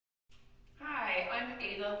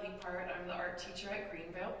Leaphardt. I'm the art teacher at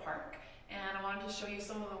Greenvale Park, and I wanted to show you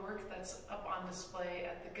some of the work that's up on display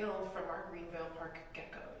at the Guild from our Greenvale Park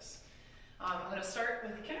geckos. I'm going to start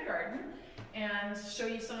with kindergarten and show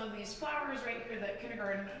you some of these flowers right here that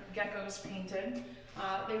kindergarten geckos painted.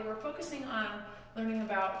 They were focusing on learning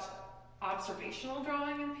about observational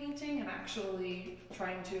drawing and painting and actually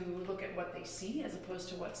trying to look at what they see as opposed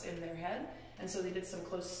to what's in their head. And so they did some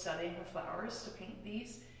close studying of flowers to paint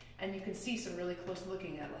these. And you can see some really close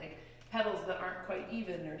looking at like petals that aren't quite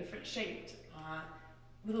even or different shaped,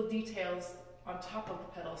 little details on top of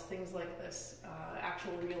the petals, things like this,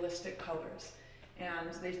 actual realistic colors.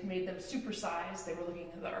 And they made them supersized. They were looking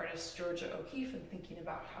at the artist Georgia O'Keeffe and thinking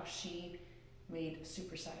about how she made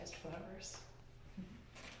supersized flowers.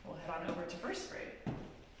 We'll head on over to first grade.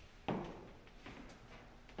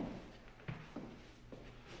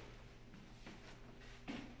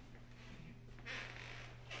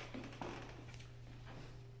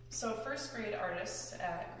 So first grade artists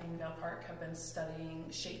at Greenvale Park have been studying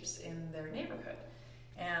shapes in their neighborhood.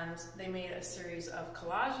 And they made a series of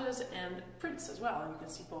collages and prints as well. And you can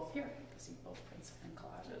see both here. You can see both prints and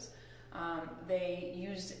collages. They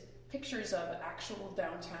used pictures of actual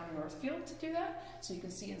downtown Northfield to do that. So you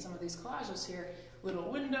can see in some of these collages here,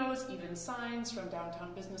 little windows, even signs from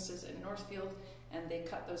downtown businesses in Northfield. And they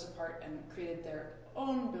cut those apart and created their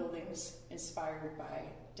own buildings inspired by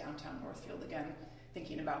downtown Northfield again,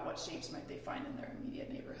 thinking about what shapes might they find in their immediate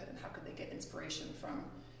neighborhood and how could they get inspiration from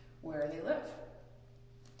where they live.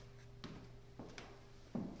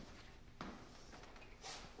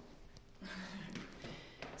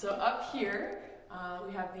 So up here,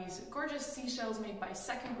 we have these gorgeous seashells made by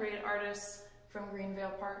second grade artists from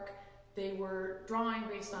Greenvale Park. They were drawing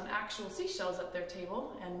based on actual seashells at their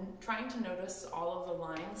table and trying to notice all of the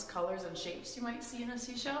lines, colors, and shapes you might see in a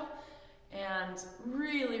seashell, and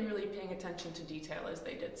really paying attention to detail as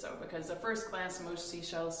they did so, because at first glance most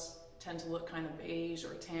seashells tend to look kind of beige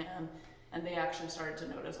or tan, and they actually started to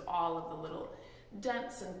notice all of the little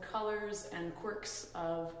dents and colors and quirks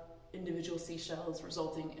of individual seashells,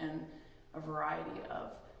 resulting in a variety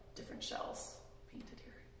of different shells painted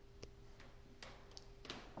here.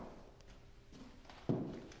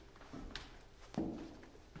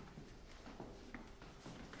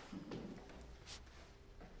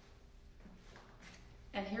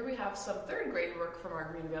 And here we have some third grade work from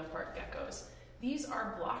our Greenvale Park geckos. These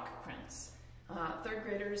are block prints. Third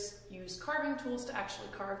graders use carving tools to actually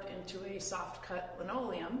carve into a soft cut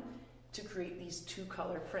linoleum to create these two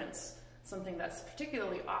color prints. Something that's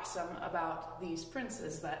particularly awesome about these prints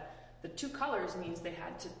is that the two colors means they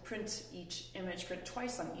had to print each image, print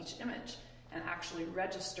twice on each image, and actually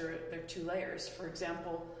register their two layers. For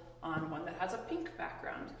example, on one that has a pink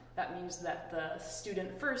background, that means that the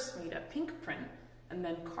student first made a pink print and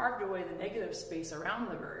then carved away the negative space around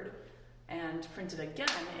the bird and printed again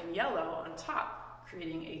in yellow on top,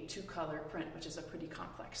 creating a two-color print, which is a pretty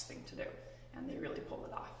complex thing to do, and they really pulled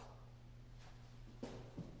it off.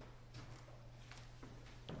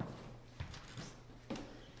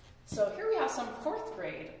 So here we have some fourth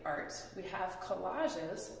grade art. We have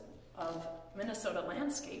collages of Minnesota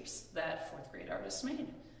landscapes that fourth grade artists made.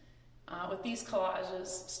 With these collages,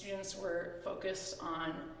 students were focused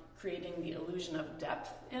on creating the illusion of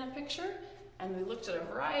depth in a picture, and we looked at a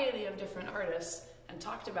variety of different artists and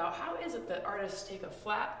talked about how is it that artists take a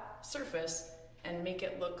flat surface and make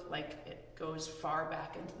it look like it goes far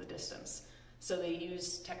back into the distance. So they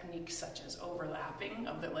use techniques such as overlapping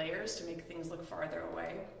of the layers to make things look farther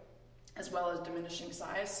away, as well as diminishing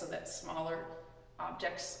size so that smaller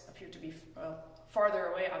objects appear to be, farther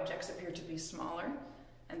away objects appear to be smaller,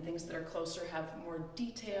 and things that are closer have more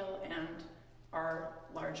detail and are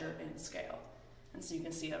larger in scale. And so you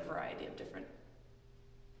can see a variety of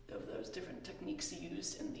those different techniques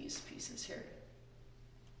used in these pieces here.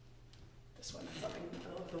 This one, I'm loving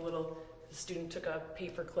the student took a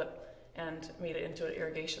paper clip and made it into an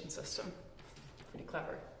irrigation system. Pretty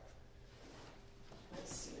clever.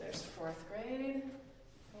 Let's see, there's fourth grade,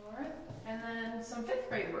 and then some fifth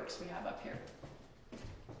grade works we have up here.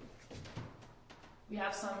 We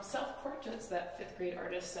have some self-portraits that fifth grade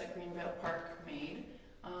artists at Greenvale Park made.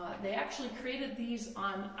 They actually created these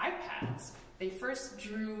on iPads. They first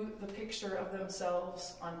drew the picture of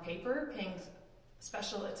themselves on paper, paying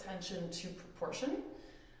special attention to proportion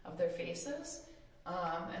of their faces.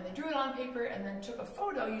 And they drew it on paper and then took a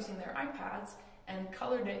photo using their iPads and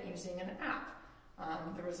colored it using an app.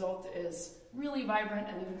 The result is really vibrant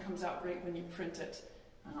and even comes out great when you print it.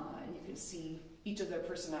 And you can see each of their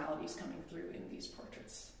personalities coming through in these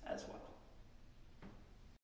portraits as well.